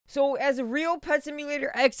So as a real Pet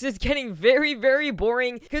Simulator X is getting very, very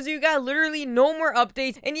boring because you got literally no more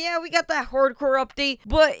updates. And yeah, we got that hardcore update,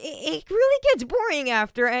 but it really gets boring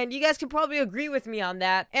after, and you guys can probably agree with me on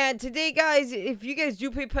that. And today, guys, if you guys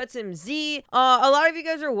do play Pet Sim Z, a lot of you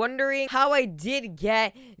guys are wondering how I did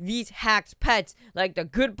get these hacked pets, like the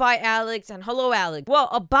Goodbye Alex and Hello Alex. Well,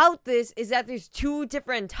 about this is that there's two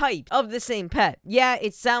different types of the same pet. Yeah,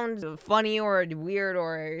 it sounds funny or weird,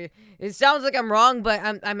 or it sounds like I'm wrong, but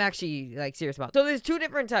I'm actually like serious about it. So there's two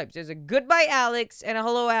different types. There's a Goodbye Alex and a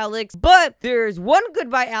Hello Alex, but there's one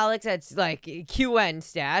Goodbye Alex that's like QN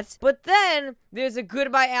stats, but then there's a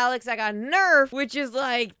Goodbye Alex that got nerfed, which is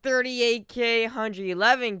like 38k,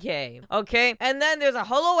 111k, okay? And then there's a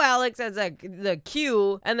Hello Alex that's like the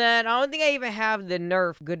Q, and then I don't think I even have the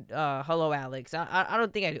nerf Hello Alex. I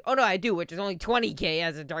don't think I do. Oh no, I do, which is only 20k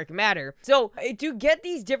as a dark matter. So to get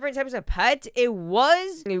these different types of pets, it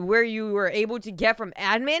was where you were able to get from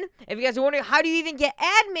admin. If you guys are wondering how do you even get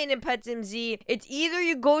admin in Pet Sim Z, it's either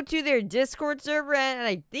you go to their Discord server, and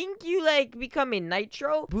I think you like become a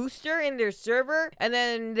Nitro booster in their server, and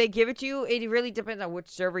then they give it to you. It really depends on which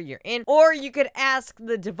server you're in, or you could ask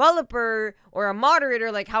the developer or a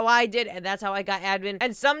moderator, like how I did, and that's how I got admin.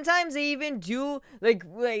 And sometimes they even do like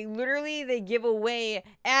literally they give away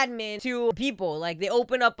admin to people. Like they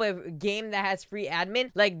open up a game that has free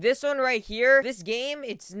admin, like this one right here. This game,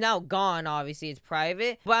 it's now gone, obviously it's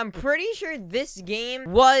private, but I'm pretty sure this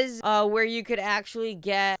game was where you could actually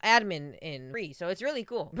get admin in free. So it's really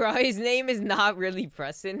cool, bro. His name is not really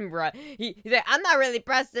Preston, bro. He's like, I'm not really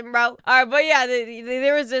Preston, bro. All right, but yeah,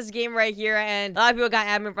 there was this game right here, and a lot of people got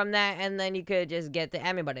admin from that, and then you could just get the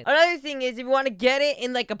admin button. Another thing is, if you want to get it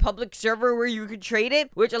in like a public server where you could trade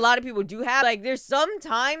it, which a lot of people do have, like there's some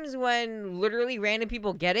times when literally random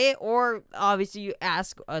people get it, or obviously you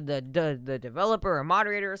ask the developer or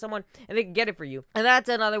moderator or someone, and they can get it for you. And that's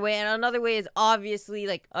another way. And another way is obviously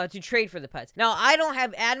like to trade for the pets. Now I don't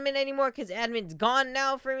have admin anymore because admin's gone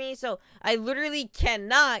now for me, so I literally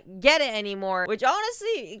cannot get it anymore, which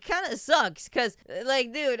honestly it kind of sucks because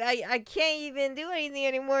like dude, I can't even do anything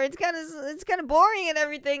anymore. It's kind of boring and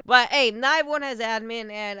everything. But hey, not everyone has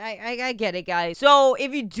admin, and I get it, guys. So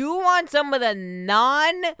if you do want some of the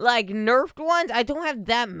like nerfed ones, I don't have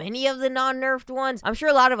that many of the non-nerfed ones. I'm sure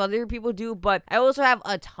a lot of other people do, but I also have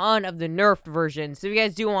a ton of the nerfed versions. So if you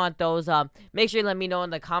guys do want those, make sure you let me know in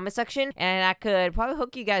the comment section, and I could probably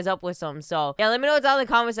hook you guys up with some. So yeah, let me know down in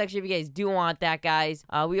the comment section if you guys do want that, guys.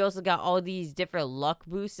 We also got all these different luck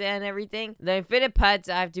boosts and everything. The infinite pets,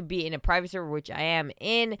 I have to be in a private server, which I am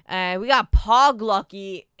in. We got Pog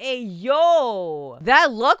Lucky. Hey, yo,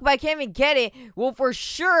 that luck, but I can't even get it, will for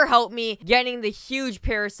sure help me getting the huge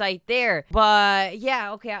parasite there. But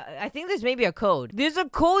yeah, okay, I think there's maybe a code. There's a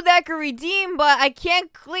code that I can redeem, but I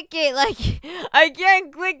can't click it. Like, I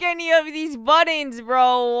can't click any of these buttons,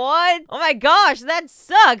 bro. What? Oh my gosh, that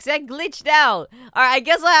sucks. That glitched out. All right, I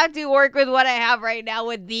guess I'll have to work with what I have right now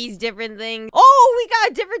with these different things. Oh, we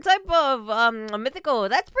got a different type of mythical.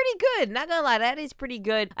 That's pretty good. Not gonna lie, that is pretty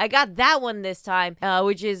good. I got that one this time,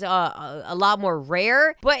 which is a lot more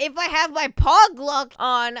rare. But if I have my Pog Luck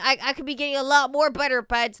on, I could be getting a lot more better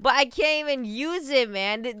pets, but I can't even use it,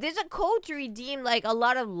 man. There's a code to redeem like a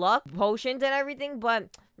lot of luck potions and everything, but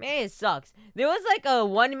man, it sucks. There was like a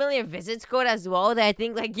 1 million visits code as well that I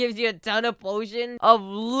think like gives you a ton of potions of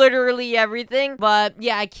literally everything. But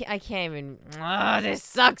yeah, I can't even. This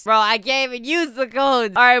sucks, bro. I can't even use the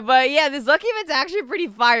codes. All right, but yeah, this lucky event's actually pretty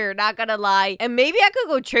fire. Not gonna lie. And maybe I could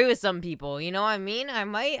go trade with some people. You know what I mean? I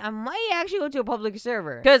might actually go to a public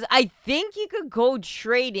server because I think you could go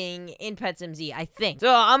trading in Pet Sim Z. I think.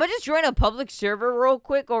 So I'm gonna just join a public server real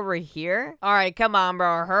quick over here. All right, come on,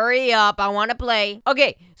 bro. Hurry up. I want to play.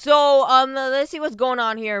 Okay. So, let's see what's going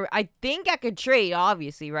on here. I think I could trade,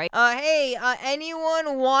 obviously, right? Hey,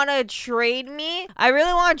 anyone wanna trade me? I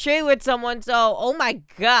really want to trade with someone, so, oh my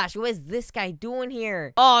gosh, what is this guy doing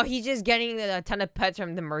here? Oh, he's just getting a ton of pets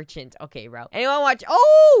from the merchant. Okay, bro. Anyone watch?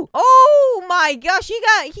 Oh my gosh, he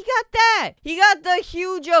got that. He got the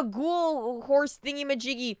huge ghoul horse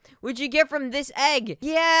thingy-majiggy, which you get from this egg.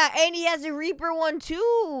 Yeah, and he has a Reaper one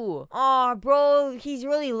too. Oh, bro, he's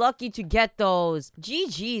really lucky to get those.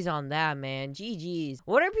 GG's on that, man. GG's.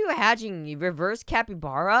 What are people hatching? Reverse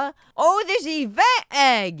capybara? Oh, there's an event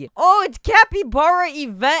egg. Oh, it's capybara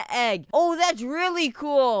event egg. Oh, that's really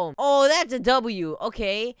cool. Oh, that's a W.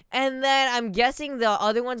 Okay. And then I'm guessing the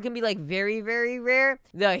other one's gonna be like very, very rare.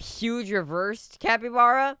 The huge reversed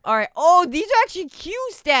capybara. All right. Oh, these are actually Q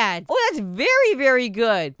stats. Oh, that's very, very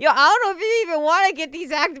good. Yo, I don't know if you even want to get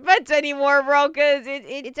these active pets anymore, bro, because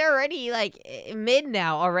it's already like mid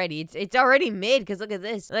now already. It's already mid because look at this.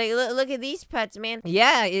 this. Like, look at these pets, man.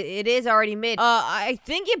 Yeah, it is already mid. I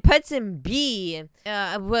think it pets in B.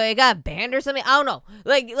 But it got banned or something. I don't know.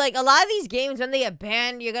 Like a lot of these games, when they get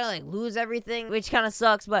banned, you're gonna like lose everything, which kind of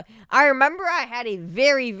sucks. But I remember I had a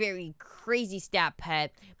very, very crazy stat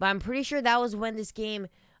pet, but I'm pretty sure that was when this game,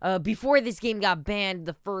 before this game got banned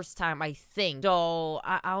the first time, I think. So,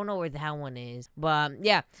 I don't know where that one is. But,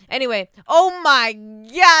 yeah. Anyway. Oh my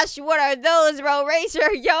gosh, what are those, bro?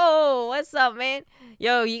 Racer, yo, what's up, man?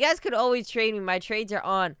 Yo, you guys could always trade me. My trades are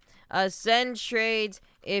on. Send trades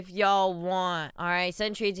if y'all want. Alright,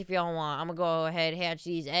 send trades if y'all want. I'm gonna go ahead, hatch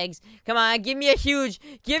these eggs. Come on, give me a huge.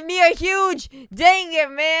 Give me a huge. Dang it,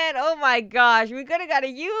 man. Oh my gosh, we could have got a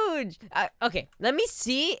huge. Okay, let me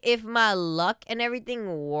see if my luck and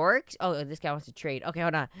everything works. Oh, this guy wants to trade. Okay,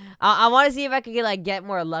 hold on. I want to see if I could get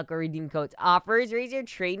more luck or redeem codes. Offers, Razor,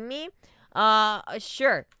 trade me.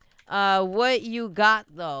 Sure. What you got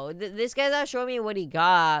though? This guy's not showing me what he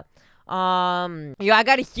got. Yo, I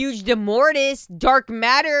got a huge Demortis Dark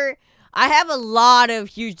Matter. I have a lot of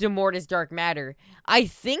huge Demortis Dark Matter. I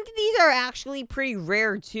think these are actually pretty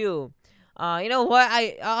rare too. You know what?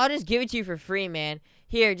 I'll just give it to you for free, man.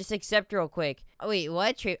 Here, just accept real quick. Oh, wait,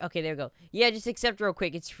 what? Okay, there we go. Yeah, just accept real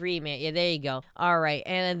quick. It's free, man. Yeah, there you go. All right,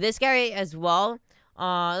 and then this guy as well.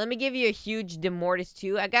 Let me give you a huge Demortis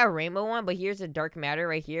too. I got a rainbow one, but here's a dark matter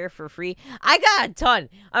right here for free. I got a ton.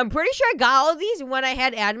 I'm pretty sure I got all of these when I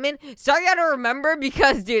had admin. Sorry I don't remember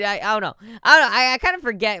because, dude, I don't know. I kind of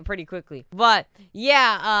forget pretty quickly. But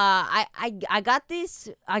yeah, I got this.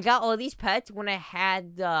 I got all these pets when I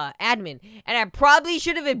had admin, and I probably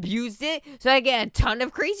should have abused it so I get a ton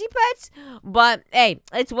of crazy pets. But hey,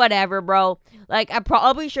 it's whatever, bro. Like I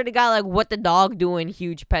probably should have got like what the dog doing,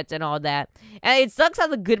 huge pets and all that. And it sucks how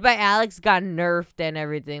the Goodbye Alex got nerfed and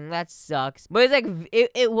everything. That sucks. But it's like,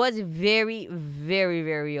 it was very, very,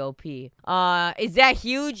 very OP. Is that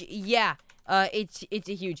huge? Yeah. It's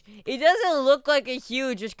a huge. It doesn't look like a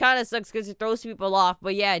huge, which kind of sucks because it throws people off.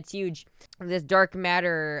 But yeah, it's huge. This Dark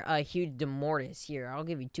Matter, huge Demortis here. I'll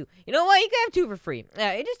give you 2. You know what? You can have 2 for free.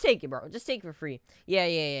 Yeah, just take it, bro. Just take it for free. Yeah.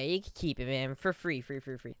 You can keep it, man. For free.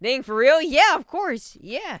 Dang, for real? Yeah, of course.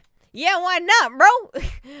 Yeah. Yeah, why not, bro?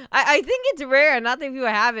 I think it's rare. Not that people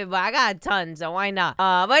have it, but I got a ton, so why not?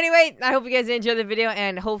 But anyway, I hope you guys enjoyed the video,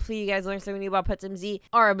 and hopefully you guys learned something new about PetSimZ.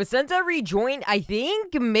 Alright, but since I rejoined, I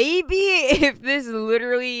think maybe if this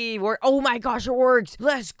literally works. Oh my gosh, it works.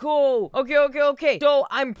 Let's go. Okay. So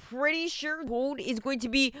I'm pretty sure code is going to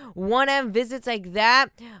be 1M visits like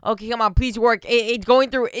that. Okay, come on, please work. It's going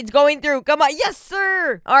through. Come on. Yes,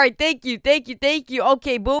 sir. Alright, thank you.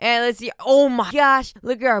 Okay, boom. And let's see. Oh my gosh.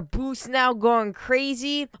 Look at our boost now going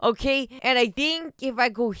crazy. Okay, and I think if I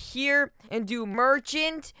go here and do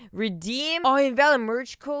merchant redeem, oh, invalid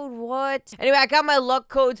merch code, what? Anyway, I got my luck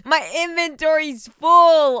codes. My inventory's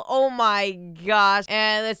full. Oh my gosh.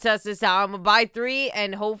 And let's test this out. I'm gonna buy 3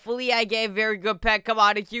 and hopefully I get a very good pet. Come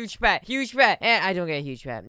on, a huge pet. And I don't get a huge pet.